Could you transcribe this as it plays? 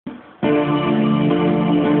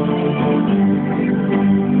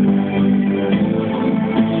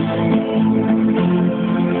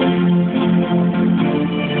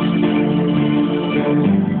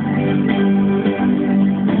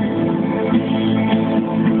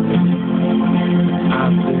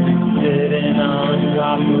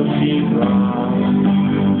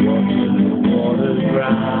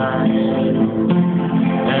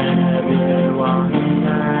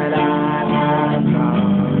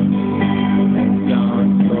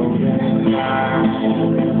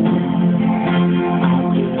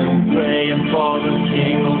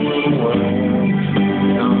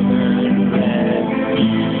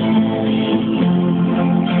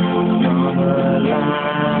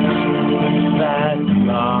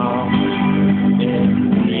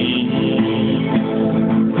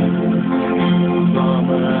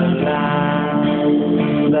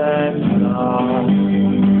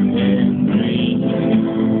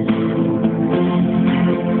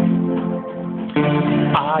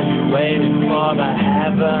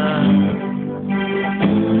heaven?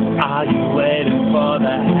 Are you waiting for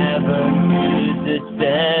the heaven to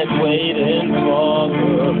descend? Waiting for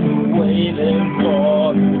the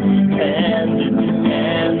depend, it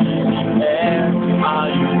depends, it depends. Are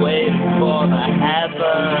you waiting for the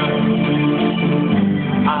heaven?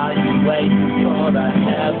 Are you waiting for the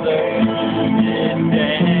heaven to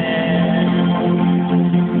descend?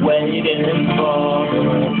 Waiting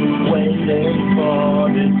for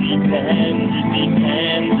the depend, it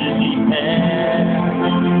depends, it depends.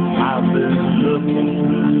 I've been looking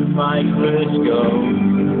through the microscope,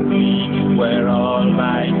 seeing where all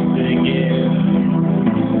lights begin.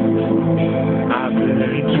 I've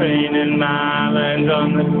been training my mind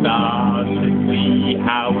on the stars to see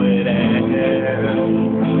how it ends.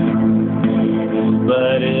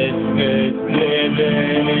 But it's good living.